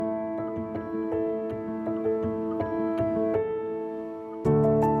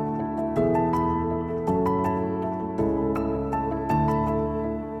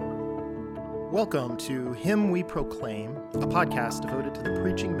Welcome to Him We Proclaim, a podcast devoted to the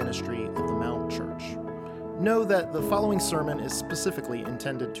preaching ministry of the Mount Church. Know that the following sermon is specifically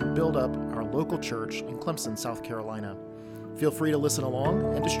intended to build up our local church in Clemson, South Carolina. Feel free to listen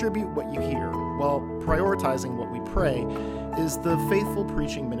along and distribute what you hear, while prioritizing what we pray is the faithful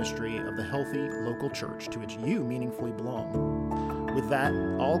preaching ministry of the healthy local church to which you meaningfully belong. With that,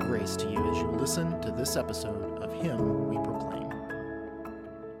 all grace to you as you listen to this episode of Him We Proclaim.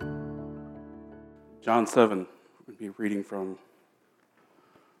 John 7, we'll be reading from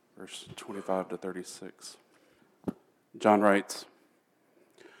verse 25 to 36. John writes,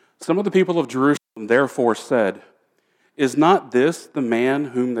 "Some of the people of Jerusalem therefore said, 'Is not this the man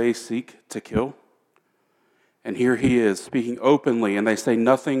whom they seek to kill? And here he is, speaking openly, and they say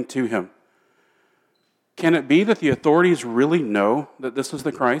nothing to him. Can it be that the authorities really know that this is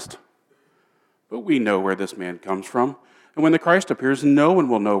the Christ? But we know where this man comes from, and when the Christ appears, no one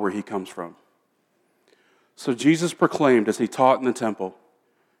will know where he comes from.' So Jesus proclaimed as he taught in the temple,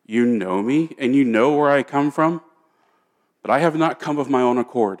 'You know me, and you know where I come from, but I have not come of my own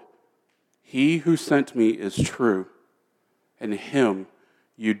accord. He who sent me is true, and him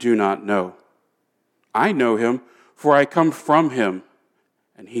you do not know. I know him, for I come from him,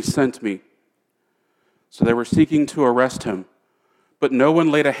 and he sent me.' So they were seeking to arrest him, but no one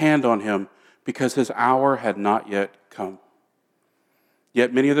laid a hand on him, because his hour had not yet come.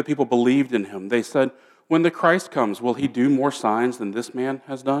 Yet many of the people believed in him. They said, 'When the Christ comes, will he do more signs than this man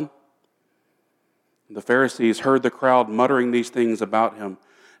has done?' The Pharisees heard the crowd muttering these things about him,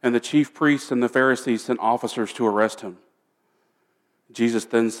 and the chief priests and the Pharisees sent officers to arrest him. Jesus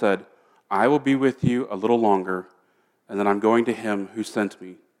then said, 'I will be with you a little longer, and then I'm going to him who sent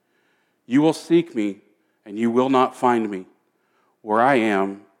me. You will seek me, and you will not find me. Where I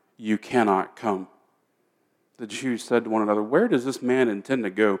am, you cannot come.' The Jews said to one another, 'Where does this man intend to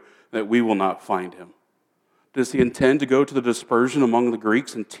go that we will not find him? Does he intend to go to the dispersion among the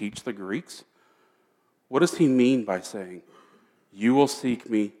Greeks and teach the Greeks? What does he mean by saying, "You will seek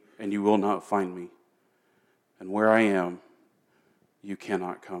me and you will not find me"? And where I am, you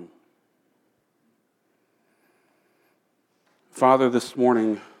cannot come"?" Father, this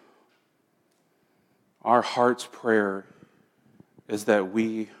morning, our heart's prayer is that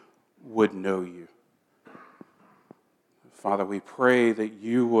we would know you. Father, we pray that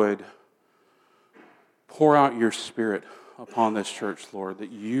you would pour out your Spirit upon this church, Lord,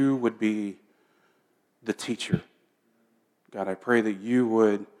 that you would be the teacher. God, I pray that you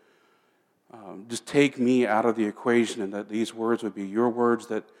would just take me out of the equation and that these words would be your words,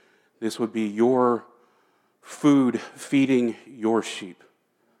 that this would be your food feeding your sheep.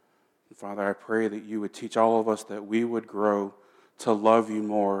 And Father, I pray that you would teach all of us that we would grow to love you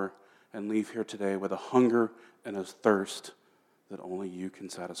more and leave here today with a hunger and a thirst that only you can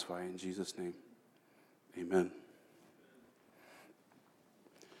satisfy. In Jesus' name, amen.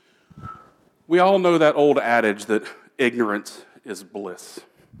 We all know that old adage that ignorance is bliss.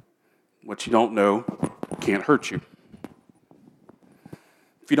 What you don't know can't hurt you.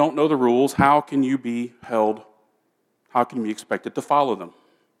 If you don't know the rules, how can you be held? How can you be expected to follow them?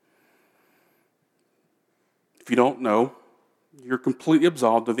 If you don't know, you're completely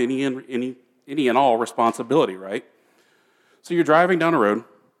absolved of any and all responsibility, right? So you're driving down a road,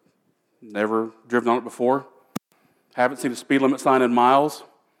 never driven on it before, haven't seen a speed limit sign in miles.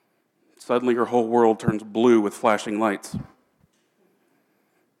 Suddenly your whole world turns blue with flashing lights.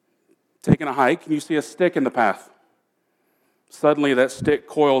 Taking a hike and you see a stick in the path. Suddenly that stick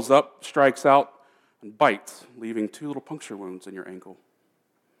coils up, strikes out, and bites, leaving 2 little puncture wounds in your ankle.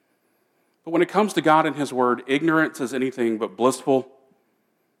 But when it comes to God and His Word, ignorance is anything but blissful,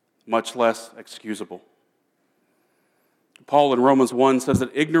 much less excusable. Paul in Romans 1 says that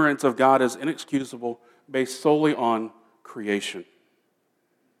ignorance of God is inexcusable based solely on creation.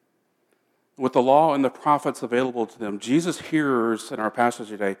 With the law and the prophets available to them, Jesus' hearers in our passage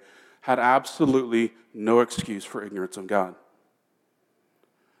today had absolutely no excuse for ignorance of God.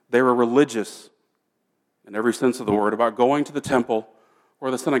 They were religious, in every sense of the word, about going to the temple or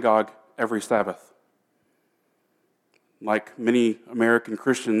the synagogue every Sabbath. Like many American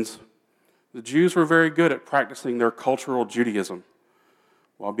Christians, the Jews were very good at practicing their cultural Judaism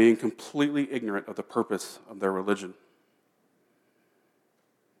while being completely ignorant of the purpose of their religion.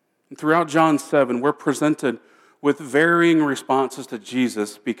 And throughout John 7, we're presented with varying responses to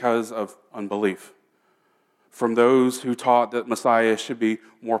Jesus because of unbelief. From those who taught that Messiah should be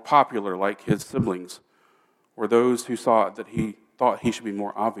more popular like his siblings, or those who thought he should be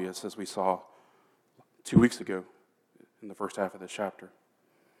more obvious, as we saw 2 weeks ago in the first half of this chapter.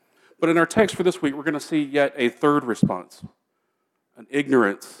 But in our text for this week, we're going to see yet a third response, an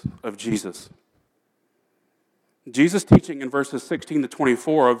ignorance of Jesus. Jesus' teaching in verses 16 to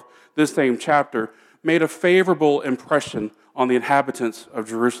 24 of this same chapter made a favorable impression on the inhabitants of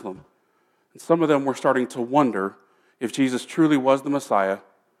Jerusalem. And some of them were starting to wonder if Jesus truly was the Messiah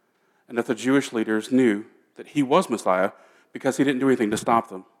and if the Jewish leaders knew that he was Messiah because he didn't do anything to stop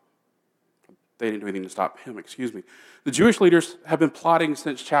them. They didn't do anything to stop him, The Jewish leaders have been plotting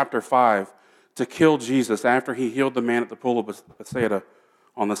since chapter 5 to kill Jesus after he healed the man at the pool of Bethsaida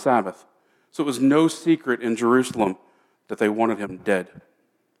on the Sabbath. So it was no secret in Jerusalem that they wanted him dead.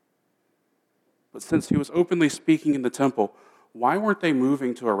 But since he was openly speaking in the temple, why weren't they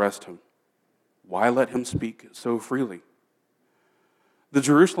moving to arrest him? Why let him speak so freely? The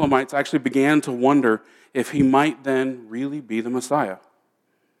Jerusalemites actually began to wonder if he might then really be the Messiah.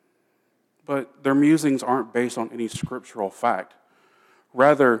 But their musings aren't based on any scriptural fact,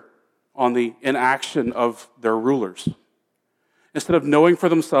 rather on the inaction of their rulers. Instead of knowing for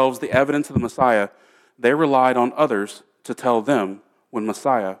themselves the evidence of the Messiah, they relied on others to tell them when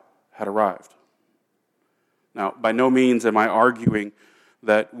Messiah had arrived. Now, by no means am I arguing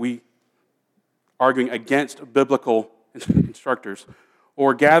against biblical instructors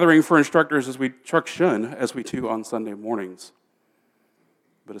or gathering for instructors as we do on Sunday mornings.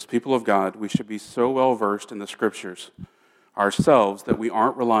 But as people of God, we should be so well versed in the scriptures ourselves that we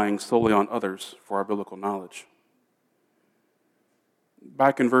aren't relying solely on others for our biblical knowledge.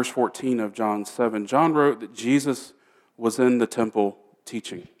 Back in verse 14 of John 7, John wrote that Jesus was in the temple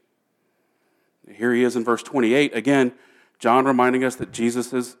teaching. Here he is in verse 28. Again, John reminding us that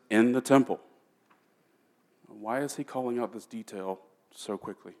Jesus is in the temple. Why is he calling out this detail so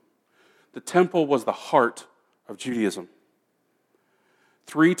quickly? The temple was the heart of Judaism.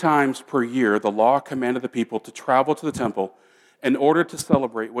 3 times per year, the law commanded the people to travel to the temple in order to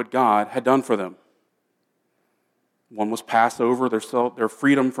celebrate what God had done for them. One was Passover, their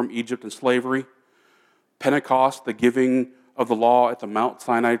freedom from Egypt and slavery. Pentecost, the giving of the law at the Mount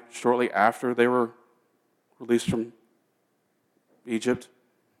Sinai shortly after they were released from Egypt.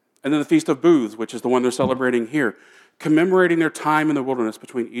 And then the Feast of Booths, which is the one they're celebrating here, commemorating their time in the wilderness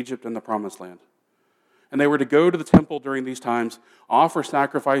between Egypt and the Promised Land. And they were to go to the temple during these times, offer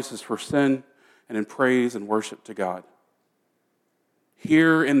sacrifices for sin, and in praise and worship to God.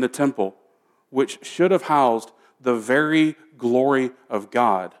 Here in the temple, which should have housed the very glory of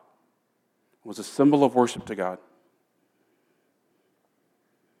God, was a symbol of worship to God.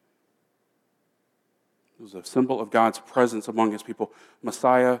 It was a symbol of God's presence among his people.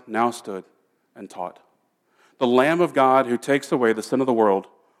 Messiah now stood and taught. The Lamb of God who takes away the sin of the world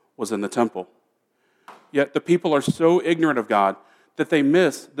was in the temple. Yet the people are so ignorant of God that they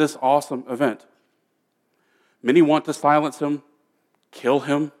miss this awesome event. Many want to silence him, kill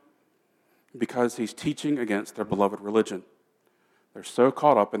him, because he's teaching against their beloved religion. They're so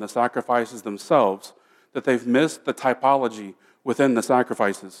caught up in the sacrifices themselves that they've missed the typology within the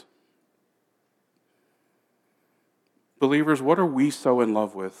sacrifices. Believers, what are we so in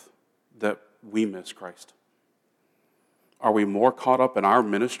love with that we miss Christ? Are we more caught up in our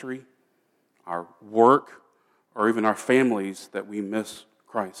ministry, our work, or even our families that we miss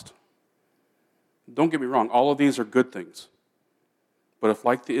Christ? Don't get me wrong, all of these are good things. But if,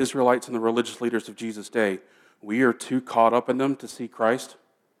 like the Israelites and the religious leaders of Jesus' day, we are too caught up in them to see Christ,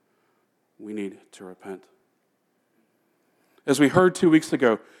 we need to repent. As we heard 2 weeks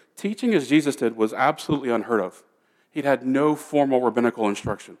ago, teaching as Jesus did was absolutely unheard of. He'd had no formal rabbinical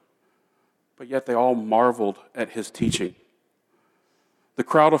instruction, but yet they all marveled at his teaching. The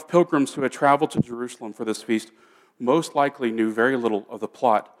crowd of pilgrims who had traveled to Jerusalem for this feast most likely knew very little of the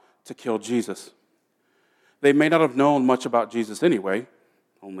plot to kill Jesus. They may not have known much about Jesus anyway,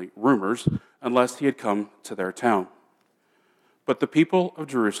 only rumors, unless he had come to their town. But the people of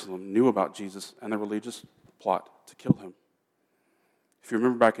Jerusalem knew about Jesus and the religious plot to kill him. If you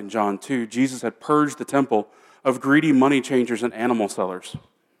remember back in John 2, Jesus had purged the temple of greedy money changers and animal sellers.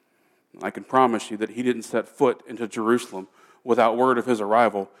 I can promise you that he didn't set foot into Jerusalem without word of his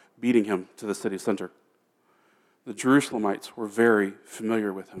arrival beating him to the city center. The Jerusalemites were very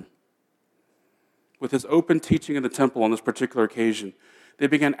familiar with him. With his open teaching in the temple on this particular occasion, they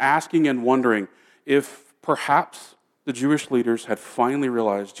began asking and wondering if perhaps the Jewish leaders had finally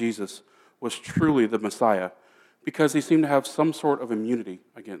realized Jesus was truly the Messiah because he seemed to have some sort of immunity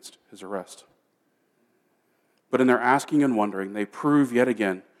against his arrest. But in their asking and wondering, they prove yet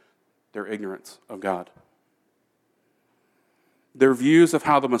again their ignorance of God. Their views of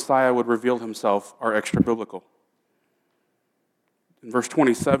how the Messiah would reveal himself are extra-biblical. In verse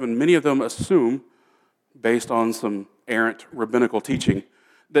 27, many of them assume, based on some errant rabbinical teaching,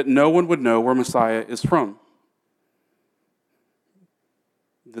 that no one would know where Messiah is from.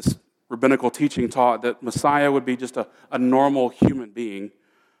 This Rabbinical teaching taught that Messiah would be just a normal human being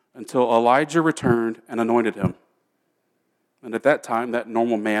until Elijah returned and anointed him. And at that time, that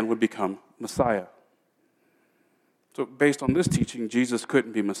normal man would become Messiah. So based on this teaching, Jesus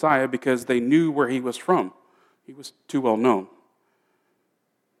couldn't be Messiah because they knew where he was from. He was too well known.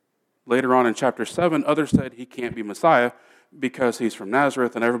 Later on in chapter 7, others said he can't be Messiah because he's from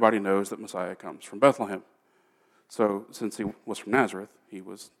Nazareth, and everybody knows that Messiah comes from Bethlehem. So since he was from Nazareth, he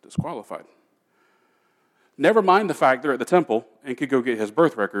was disqualified. Never mind the fact they're at the temple and could go get his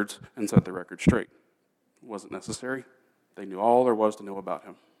birth records and set the record straight. It wasn't necessary. They knew all there was to know about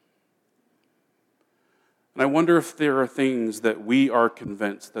him. And I wonder if there are things that we are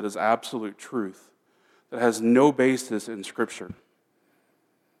convinced that is absolute truth, that has no basis in Scripture.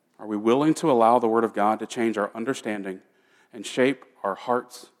 Are we willing to allow the Word of God to change our understanding and shape our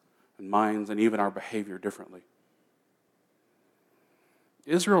hearts and minds and even our behavior differently?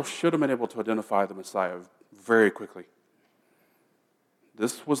 Israel should have been able to identify the Messiah very quickly.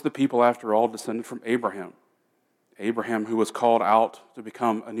 This was the people, after all, descended from Abraham. Abraham, who was called out to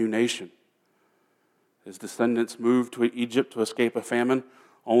become a new nation. His descendants moved to Egypt to escape a famine,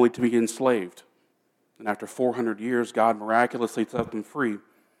 only to be enslaved. And after 400 years, God miraculously set them free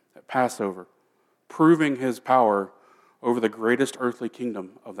at Passover, proving his power over the greatest earthly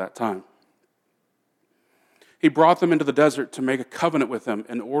kingdom of that time. He brought them into the desert to make a covenant with them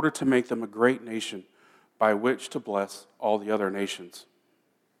in order to make them a great nation by which to bless all the other nations.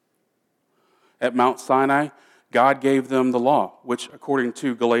 At Mount Sinai, God gave them the law, which, according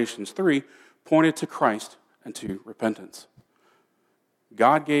to Galatians 3, pointed to Christ and to repentance.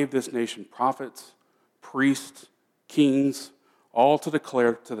 God gave this nation prophets, priests, kings, all to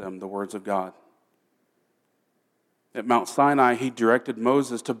declare to them the words of God. At Mount Sinai, he directed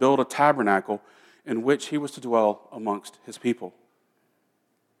Moses to build a tabernacle in which he was to dwell amongst his people.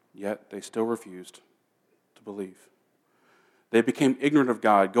 Yet they still refused to believe. They became ignorant of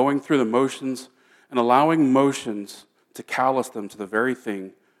God, going through the motions and allowing motions to callous them to the very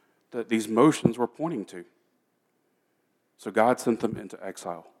thing that these motions were pointing to. So God sent them into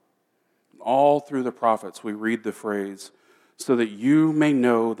exile. All through the prophets, we read the phrase, "so that you may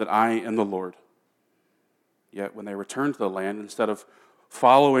know that I am the Lord." Yet when they returned to the land, instead of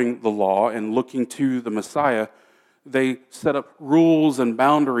following the law and looking to the Messiah, they set up rules and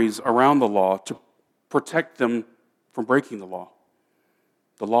boundaries around the law to protect them from breaking the law.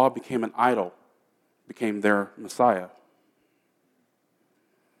 The law became an idol, became their Messiah.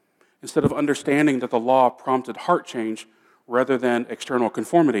 Instead of understanding that the law prompted heart change rather than external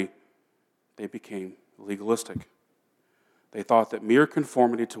conformity, they became legalistic. They thought that mere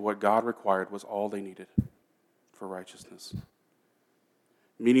conformity to what God required was all they needed for righteousness.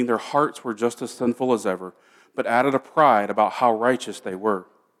 Meaning their hearts were just as sinful as ever, but added a pride about how righteous they were.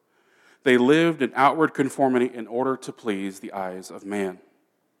 They lived in outward conformity in order to please the eyes of man.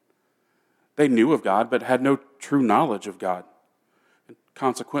 They knew of God, but had no true knowledge of God. And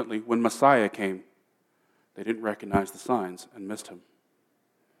consequently, when Messiah came, they didn't recognize the signs and missed him.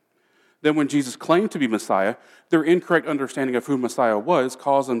 Then when Jesus claimed to be Messiah, their incorrect understanding of who Messiah was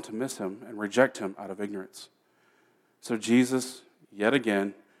caused them to miss him and reject him out of ignorance. So Jesus, yet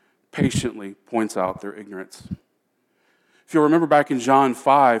again, patiently points out their ignorance. If you'll remember back in John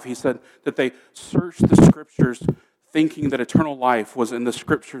 5, he said that they searched the Scriptures thinking that eternal life was in the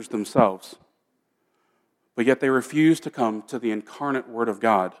Scriptures themselves. But yet they refused to come to the incarnate Word of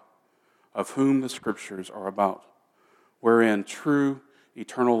God, of whom the Scriptures are about, wherein true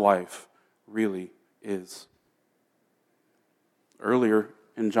eternal life really is. Earlier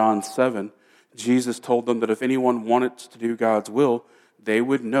in John 7, Jesus told them that if anyone wanted to do God's will, they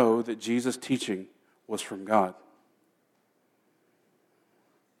would know that Jesus' teaching was from God.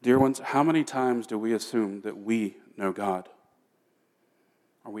 Dear ones, how many times do we assume that we know God?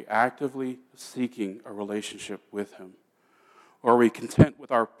 Are we actively seeking a relationship with him? Or are we content with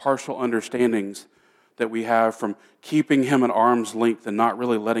our partial understandings that we have from keeping him at arm's length and not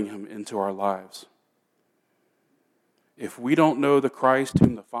really letting him into our lives? If we don't know the Christ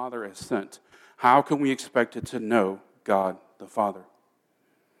whom the Father has sent, how can we expect it to know God the Father?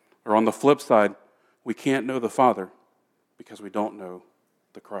 Or on the flip side, we can't know the Father because we don't know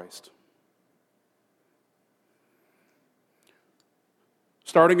the Christ.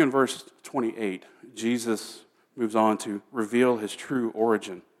 Starting in verse 28, Jesus moves on to reveal his true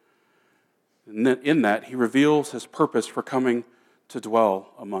origin. And in that, he reveals his purpose for coming to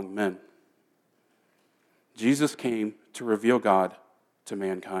dwell among men. Jesus came to reveal God to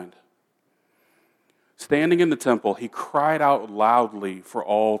mankind. Standing in the temple, he cried out loudly for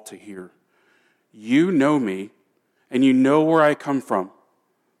all to hear, "You know me, and you know where I come from,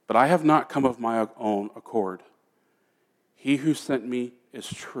 But I have not come of my own accord. He who sent me is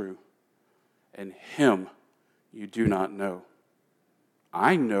true, and him you do not know.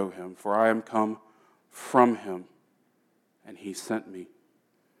 I know him, for I am come from him, and he sent me."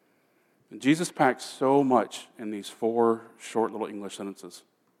 And Jesus packs so much in these 4 short little English sentences.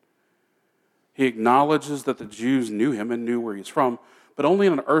 He acknowledges that the Jews knew him and knew where he's from, but only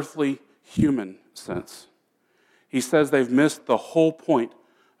in an earthly, human sense. He says they've missed the whole point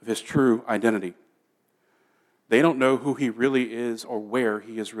of his true identity. They don't know who he really is or where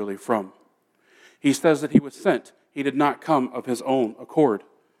he is really from. He says that he was sent. He did not come of his own accord.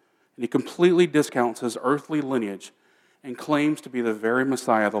 And he completely discounts his earthly lineage and claims to be the very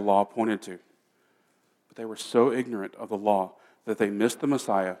Messiah the law pointed to. But they were so ignorant of the law that they missed the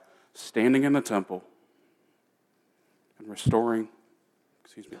Messiah standing in the temple and restoring,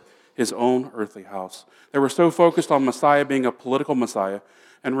 his own earthly house. They were so focused on Messiah being a political Messiah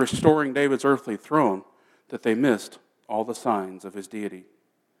and restoring David's earthly throne that they missed all the signs of his deity.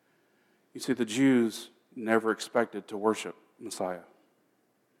 You see, the Jews never expected to worship Messiah.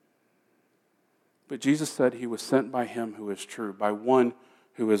 But Jesus said he was sent by him who is true, by one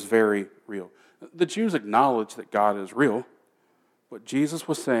who is very real. The Jews acknowledge that God is real, but Jesus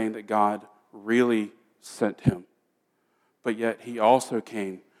was saying that God really sent him. But yet he also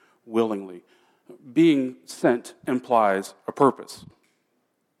came willingly. Being sent implies a purpose.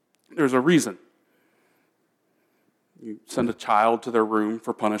 There's a reason. You send a child to their room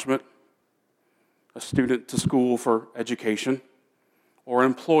for punishment, a student to school for education, or an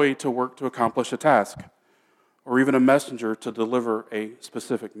employee to work to accomplish a task, or even a messenger to deliver a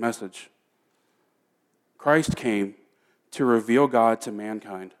specific message. Christ came to reveal God to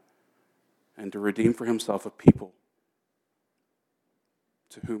mankind and to redeem for himself a people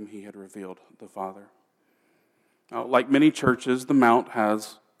to whom he had revealed the Father. Now, like many churches, the Mount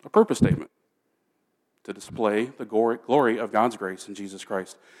has a purpose statement: to display the glory of God's grace in Jesus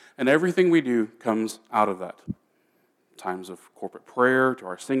Christ. And everything we do comes out of that. Times of corporate prayer, to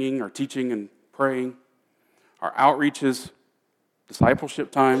our singing, our teaching and praying, our outreaches,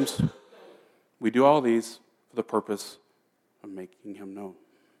 discipleship times. We do all these for the purpose of making him known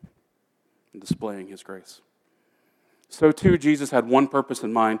and displaying his grace. So too, Jesus had one purpose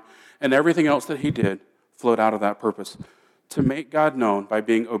in mind, and everything else that he did flowed out of that purpose: to make God known by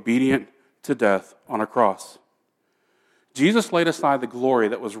being obedient to death on a cross. Jesus laid aside the glory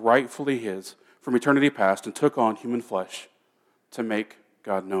that was rightfully his from eternity past and took on human flesh to make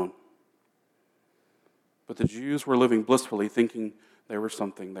God known. But the Jews were living blissfully, thinking they were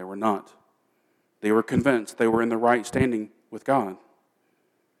something they were not. They were convinced they were in the right standing with God.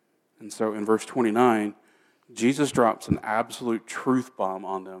 And so in verse 29, Jesus drops an absolute truth bomb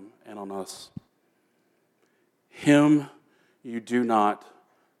on them and on us. Him you do not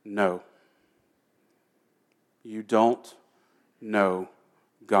know. You don't know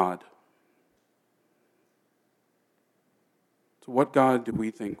God. So what God do we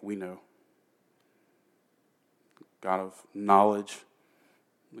think we know? God of knowledge,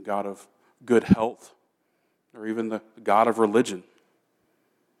 the God of good health, or even the God of religion?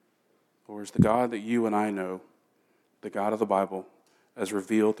 Or is the God that you and I know, the God of the Bible, as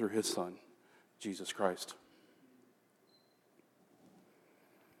revealed through his Son, Jesus Christ?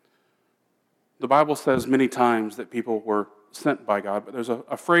 The Bible says many times that people were sent by God, but there's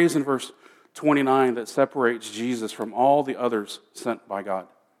a phrase in verse 29 that separates Jesus from all the others sent by God.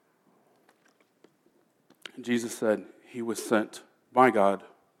 Jesus said he was sent by God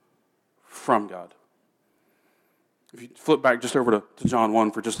from God. If you flip back just over to John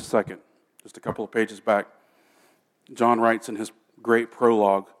 1 for just a second, just a couple of pages back, John writes in his great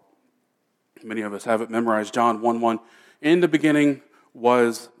prologue, many of us have it memorized, John 1:1, "In the beginning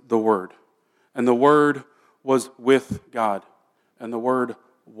was the Word, and the Word was with God, and the Word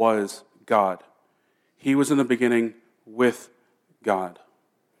was God. He was in the beginning with God."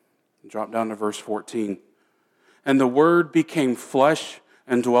 Drop down to verse 14. "And the Word became flesh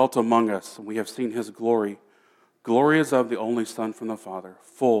and dwelt among us, and we have seen his glory. Glory is of the only Son from the Father,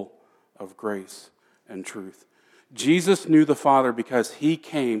 full of grace and truth." Jesus knew the Father because he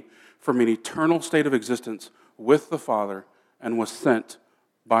came from an eternal state of existence with the Father and was sent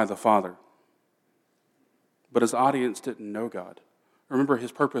by the Father. But his audience didn't know God. Remember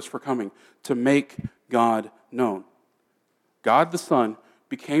his purpose for coming: to make God known. God the Son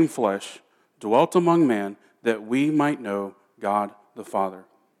became flesh, dwelt among man, that we might know God the Father.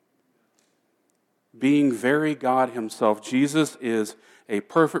 Being very God himself, Jesus is a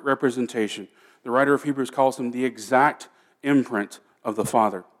perfect representation. The writer of Hebrews calls him the exact imprint of the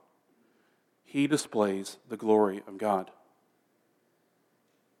Father. He displays the glory of God.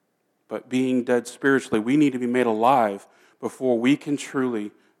 but being dead spiritually, we need to be made alive before we can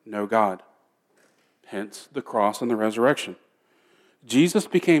truly know God. Hence the cross and the resurrection. Jesus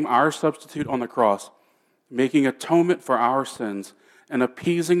became our substitute on the cross, making atonement for our sins and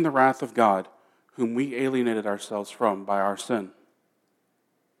appeasing the wrath of God, whom we alienated ourselves from by our sin.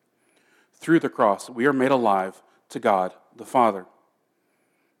 Through the cross, we are made alive to God the Father.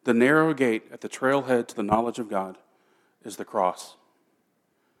 The narrow gate at the trailhead to the knowledge of God is the cross.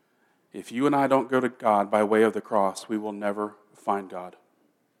 If you and I don't go to God by way of the cross, we will never find God.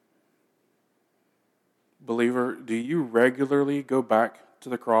 Believer, do you regularly go back to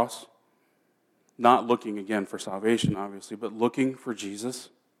the cross? Not looking again for salvation, obviously, but looking for Jesus?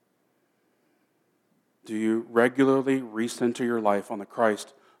 Do you regularly recenter your life on the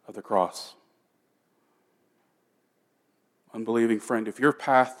Christ of the cross? Unbelieving friend, if your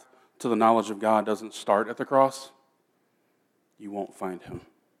path to the knowledge of God doesn't start at the cross, you won't find him.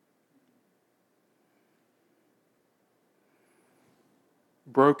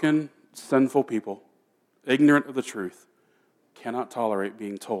 Broken, sinful people, ignorant of the truth, cannot tolerate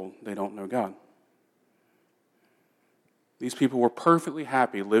being told they don't know God. These people were perfectly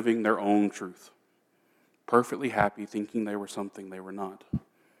happy living their own truth, perfectly happy thinking they were something they were not.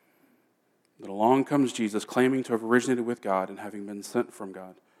 But along comes Jesus, claiming to have originated with God and having been sent from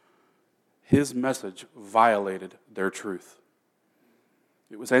God. His message violated their truth.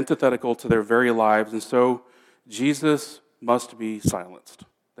 It was antithetical to their very lives, and so Jesus must be silenced.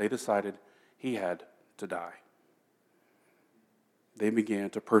 They decided he had to die. They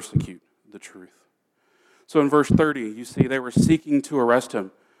began to persecute the truth. So in verse 30, you see they were seeking to arrest him.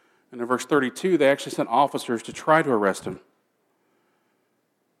 And in verse 32, they actually sent officers to try to arrest him.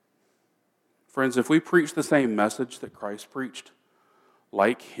 Friends, if we preach the same message that Christ preached,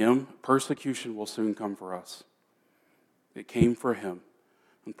 like him, persecution will soon come for us. It came for him.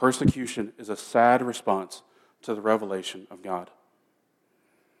 And persecution is a sad response to the revelation of God.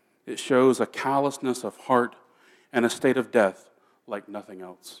 It shows a callousness of heart and a state of death like nothing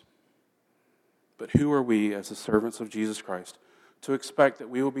else. But who are we as the servants of Jesus Christ to expect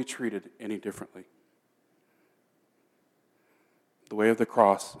that we will be treated any differently? The way of the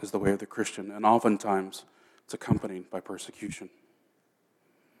cross is the way of the Christian, and oftentimes it's accompanied by persecution.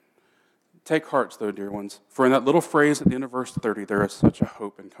 Take heart, though, dear ones, for in that little phrase at the end of verse 30, there is such a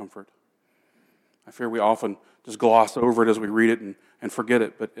hope and comfort. I fear we often just gloss over it as we read it and forget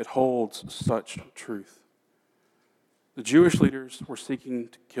it, but it holds such truth. The Jewish leaders were seeking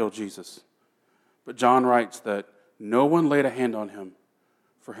to kill Jesus, but John writes that no one laid a hand on him,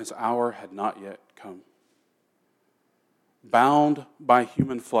 for his hour had not yet come. Bound by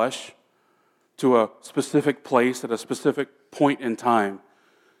human flesh to a specific place at a specific point in time,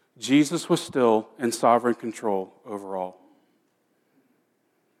 Jesus was still in sovereign control over all.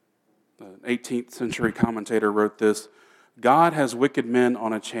 An 18th century commentator wrote this: God has wicked men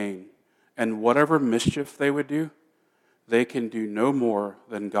on a chain, and whatever mischief they would do, they can do no more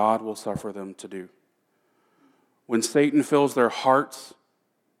than God will suffer them to do. When Satan fills their hearts,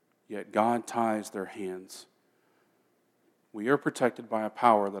 yet God ties their hands. We are protected by a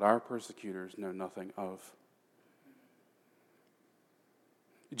power that our persecutors know nothing of.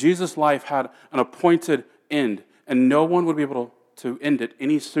 Jesus' life had an appointed end, and no one would be able to end it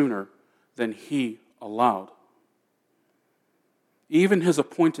any sooner than he allowed. Even his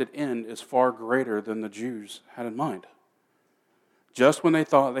appointed end is far greater than the Jews had in mind. Just when they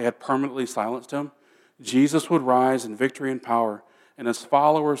thought they had permanently silenced him, Jesus would rise in victory and power, and his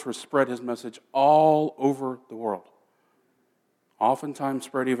followers would spread his message all over the world, oftentimes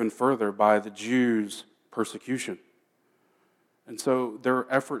spread even further by the Jews' persecution. And so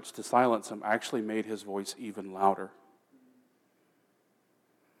their efforts to silence him actually made his voice even louder.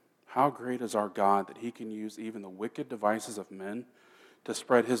 How great is our God that he can use even the wicked devices of men to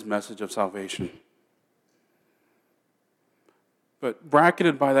spread his message of salvation. But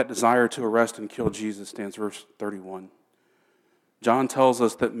bracketed by that desire to arrest and kill Jesus stands verse 31. John tells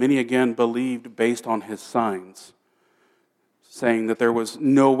us that many again believed based on his signs, saying that there was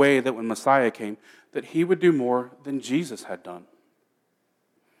no way that when Messiah came, that he would do more than Jesus had done.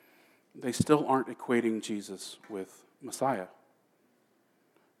 They still aren't equating Jesus with Messiah.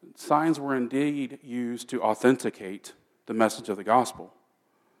 Signs were indeed used to authenticate the message of the gospel,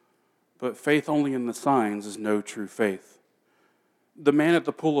 but faith only in the signs is no true faith. The man at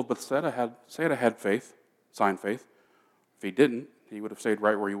the pool of Bethesda had faith, sign faith. If he didn't, he would have stayed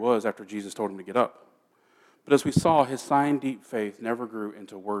right where he was after Jesus told him to get up. But as we saw, his sign-deep faith never grew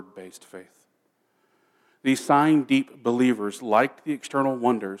into word-based faith. These sign-deep believers liked the external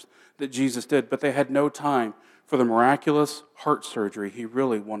wonders that Jesus did, but they had no time for the miraculous heart surgery he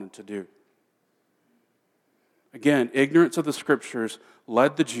really wanted to do. Again, ignorance of the Scriptures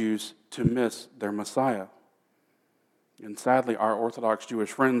led the Jews to miss their Messiah. And sadly, our Orthodox Jewish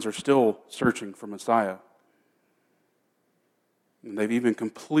friends are still searching for Messiah. And they've even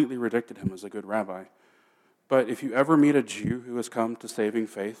completely rejected him as a good rabbi. But if you ever meet a Jew who has come to saving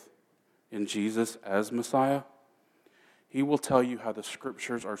faith in Jesus as Messiah, he will tell you how the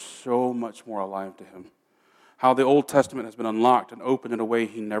Scriptures are so much more alive to him, how the Old Testament has been unlocked and opened in a way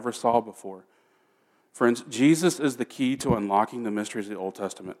he never saw before. Friends, Jesus is the key to unlocking the mysteries of the Old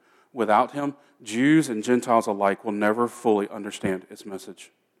Testament. Without him, Jews and Gentiles alike will never fully understand its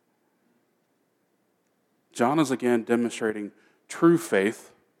message. John is again demonstrating true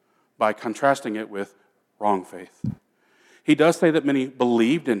faith by contrasting it with wrong faith. He does say that many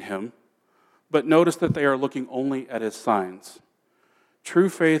believed in him, but notice that they are looking only at his signs. True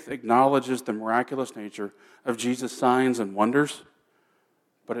faith acknowledges the miraculous nature of Jesus' signs and wonders,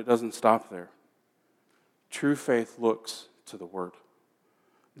 but it doesn't stop there. True faith looks to the Word,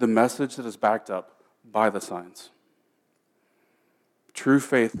 the message that is backed up by the signs. True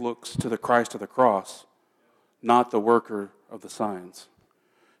faith looks to the Christ of the cross, not the worker of the signs.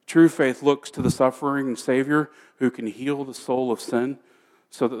 True faith looks to the suffering Savior who can heal the soul of sin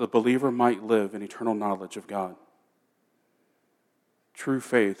so that the believer might live in eternal knowledge of God. True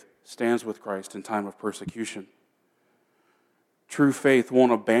faith stands with Christ in time of persecution. True faith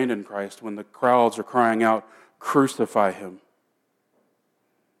won't abandon Christ when the crowds are crying out, "Crucify him."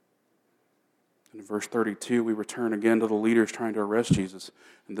 In verse 32, we return again to the leaders trying to arrest Jesus.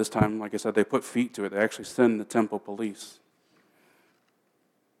 And this time, like I said, they put feet to it. They actually send the temple police.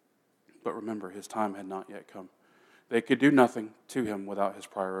 But remember, his time had not yet come. They could do nothing to him without his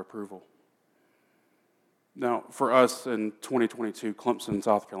prior approval. Now, for us in 2022, Clemson,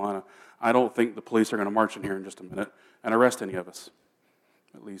 South Carolina, I don't think the police are going to march in here in just a minute and arrest any of us.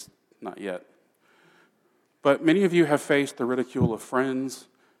 At least, not yet. But many of you have faced the ridicule of friends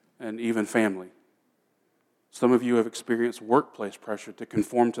and even family. Some of you have experienced workplace pressure to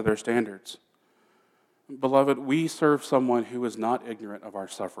conform to their standards. Beloved, we serve someone who is not ignorant of our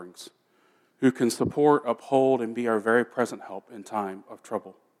sufferings, who can support, uphold, and be our very present help in time of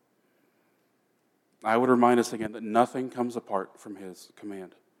trouble. I would remind us again that nothing comes apart from his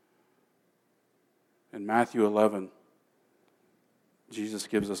command. In Matthew 11, Jesus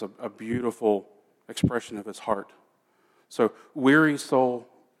gives us a beautiful expression of his heart. So, weary soul,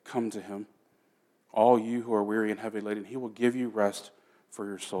 come to him. All you who are weary and heavy laden, he will give you rest for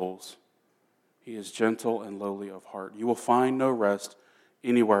your souls. He is gentle and lowly of heart. You will find no rest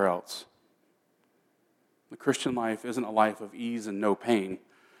anywhere else. The Christian life isn't a life of ease and no pain.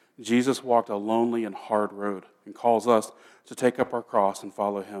 Jesus walked a lonely and hard road and calls us to take up our cross and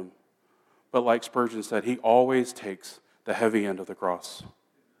follow him. But like Spurgeon said, he always takes the heavy end of the cross.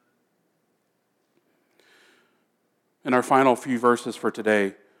 In our final few verses for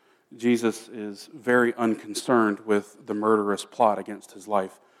today, Jesus is very unconcerned with the murderous plot against his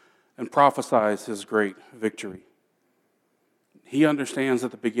life and prophesies his great victory. He understands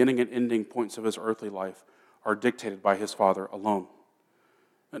that the beginning and ending points of his earthly life are dictated by his Father alone.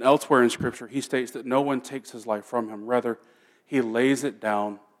 And elsewhere in Scripture, he states that no one takes his life from him. Rather, he lays it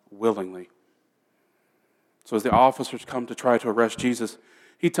down willingly. So as the officers come to try to arrest Jesus,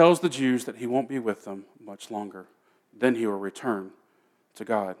 he tells the Jews that he won't be with them much longer. Then he will return to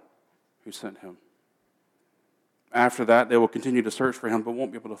God who sent him. After that, they will continue to search for him, but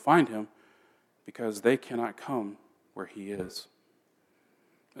won't be able to find him because they cannot come where he is.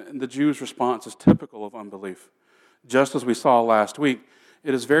 And the Jews' response is typical of unbelief. Just as we saw last week,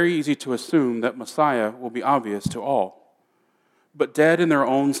 it is very easy to assume that Messiah will be obvious to all. But dead in their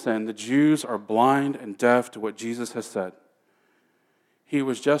own sin, the Jews are blind and deaf to what Jesus has said. He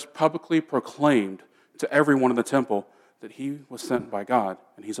was just publicly proclaimed to everyone in the temple that he was sent by God,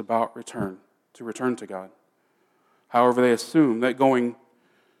 and he's about to return to God. However, they assume that going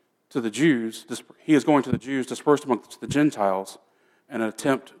to the Jews, he is going to the Jews dispersed amongst the Gentiles in an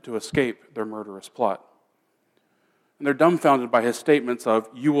attempt to escape their murderous plot. And they're dumbfounded by his statements of,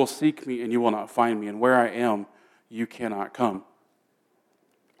 "You will seek me and you will not find me, and where I am, you cannot come."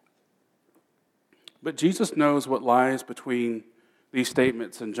 But Jesus knows what lies between these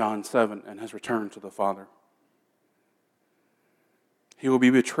statements in John 7 and his return to the Father. He will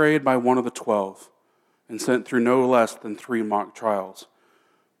be betrayed by one of the 12 and sent through no less than 3 mock trials,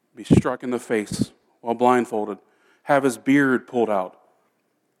 be struck in the face while blindfolded, have his beard pulled out,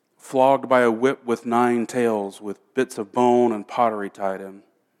 flogged by a whip with 9 tails, with bits of bone and pottery tied in,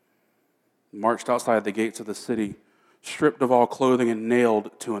 marched outside the gates of the city, stripped of all clothing and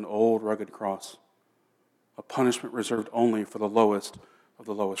nailed to an old rugged cross. a punishment reserved only for the lowest of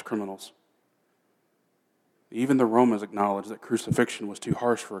the lowest criminals. Even the Romans acknowledged that crucifixion was too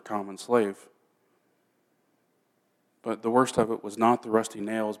harsh for a common slave. But the worst of it was not the rusty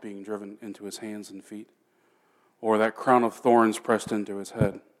nails being driven into his hands and feet, or that crown of thorns pressed into his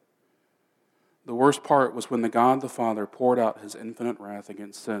head. The worst part was when the God the Father poured out his infinite wrath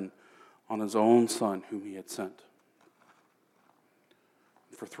against sin on his own Son whom he had sent.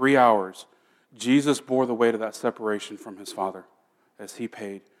 For 3 hours, Jesus bore the weight of that separation from his Father as he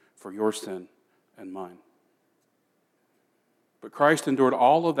paid for your sin and mine. But Christ endured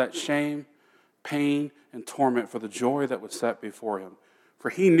all of that shame, pain, and torment for the joy that was set before him. For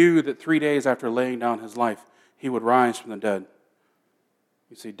he knew that 3 days after laying down his life, he would rise from the dead.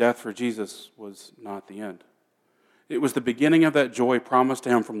 You see, death for Jesus was not the end. It was the beginning of that joy promised to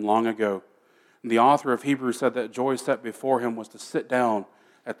him from long ago. And the author of Hebrews said that joy set before him was to sit down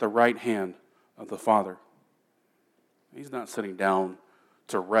at the right hand of the Father. He's not sitting down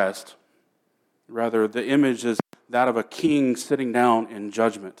to rest. Rather, the image is that of a king sitting down in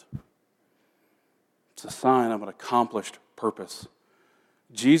judgment. It's a sign of an accomplished purpose.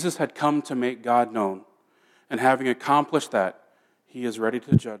 Jesus had come to make God known, and having accomplished that, he is ready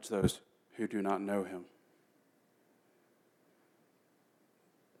to judge those who do not know him.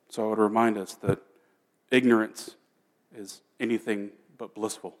 So I would remind us that ignorance is anything but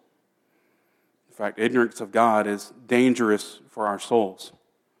blissful. In fact, ignorance of God is dangerous for our souls.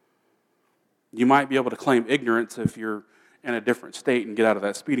 You might be able to claim ignorance if you're in a different state and get out of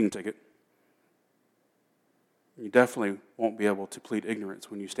that speeding ticket. You definitely won't be able to plead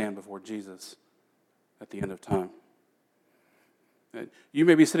ignorance when you stand before Jesus at the end of time. You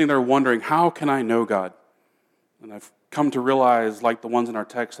may be sitting there wondering, how can I know God? And I've come to realize, like the ones in our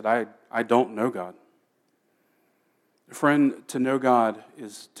text, that I don't know God. Friend, to know God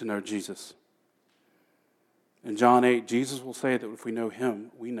is to know Jesus. In John 8, Jesus will say that if we know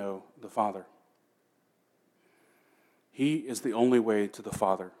him, we know the Father. He is the only way to the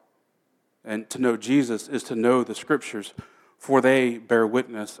Father. And to know Jesus is to know the Scriptures, for they bear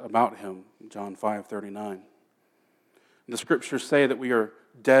witness about him, John 5:39. The Scriptures say that we are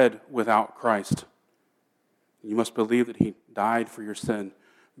dead without Christ. You must believe that he died for your sin,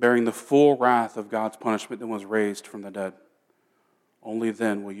 bearing the full wrath of God's punishment, and was raised from the dead. Only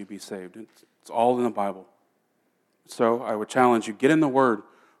then will you be saved. It's all in the Bible. So I would challenge you, get in the Word,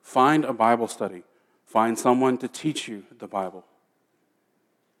 find a Bible study, find someone to teach you the Bible.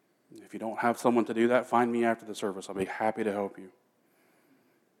 If you don't have someone to do that, find me after the service. I'll be happy to help you.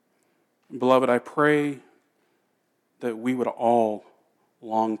 Beloved, I pray that we would all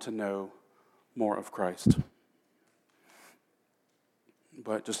long to know more of Christ.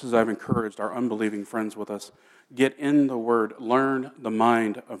 But just as I've encouraged our unbelieving friends with us, get in the Word, learn the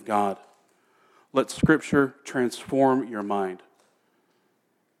mind of God. Let Scripture transform your mind.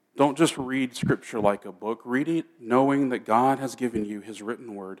 Don't just read Scripture like a book. Read it knowing that God has given you his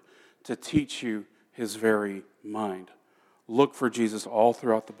written word to teach you his very mind. Look for Jesus all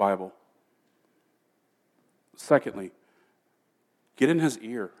throughout the Bible. Secondly, get in his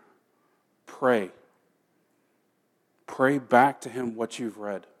ear. Pray. Pray back to him what you've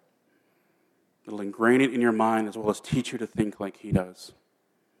read. It'll ingrain it in your mind as well as teach you to think like he does.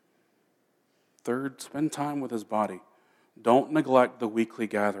 Third, spend time with his body. Don't neglect the weekly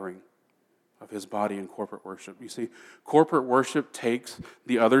gathering of his body in corporate worship. You see, corporate worship takes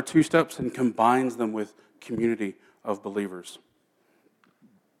the other two steps and combines them with community of believers.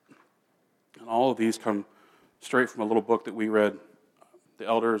 And all of these come straight from a little book that we read, the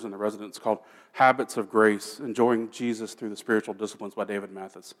elders and the residents, called Habits of Grace, Enjoying Jesus Through the Spiritual Disciplines by David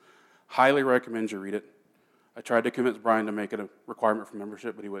Mathis. Highly recommend you read it. I tried to convince Brian to make it a requirement for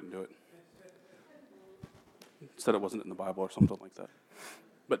membership, but he wouldn't do it. Said it wasn't in the Bible or something like that.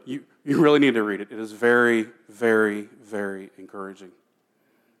 But you really need to read it. It is very, very, very encouraging.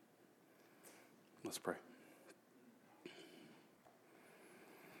 Let's pray.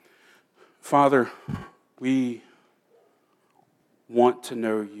 Father, we want to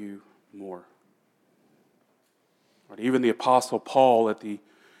know you more. But even the Apostle Paul at the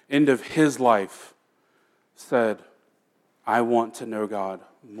end of his life said, I want to know God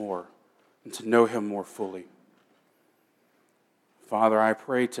more and to know him more fully. Father, I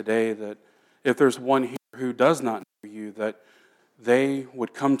pray today that if there's one here who does not know you, that they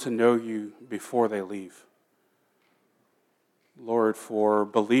would come to know you before they leave. Lord, for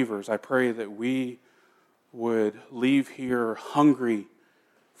believers, I pray that we would leave here hungry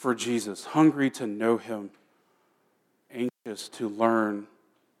for Jesus, hungry to know him, anxious to learn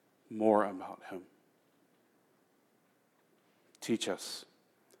more about him. Teach us.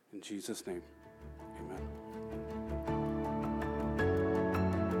 In Jesus' name.